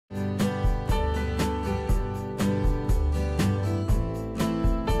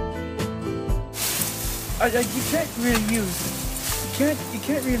You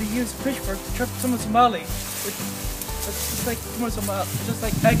can't really use pitchfork to trap someone's Somali. It's just like someone's Somali, just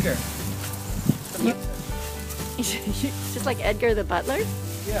like Edgar. Just like Edgar the butler?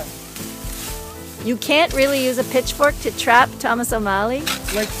 Yeah. You can't really use a pitchfork to trap Thomas O'Malley?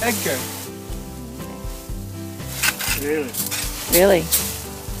 Like Edgar. Really? Really?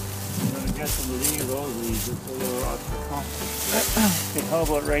 I'm gonna get some of these, all of these, just a little off the top. Okay, how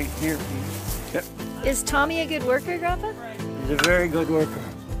about right here, please? Yep. Is Tommy a good worker, Grandpa? He's a very good worker.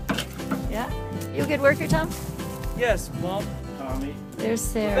 Yeah? You a good worker, Tom? Yes, Mom. Tommy. There's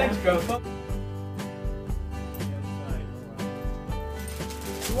Sarah. Thanks, Grandpa.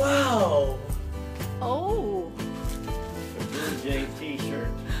 Wow. Oh, The Blue Jay t-shirt.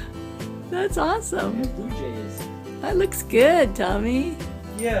 that's awesome. Blue Jays. That looks good, Tommy.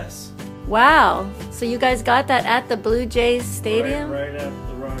 Yes. Wow. So you guys got that at the Blue Jays Stadium? Right at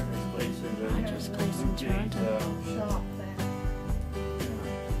the Rogers place in the Rogers Place in Blue Jays, Shop there.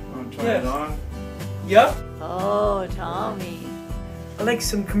 Want to try Yes. it on? Yep. Oh, Tommy. I like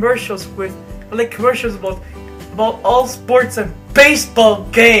some commercials about all sports and baseball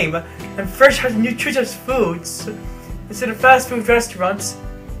game and fresh and nutritious foods instead of fast food restaurants.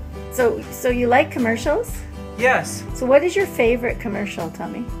 So you like commercials? Yes. So what is your favorite commercial,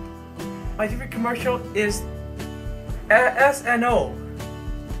 Tommy? My favorite commercial is SNO.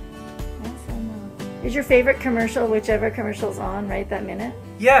 Is your favorite commercial whichever commercial's on right that minute?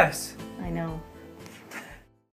 Yes. I know.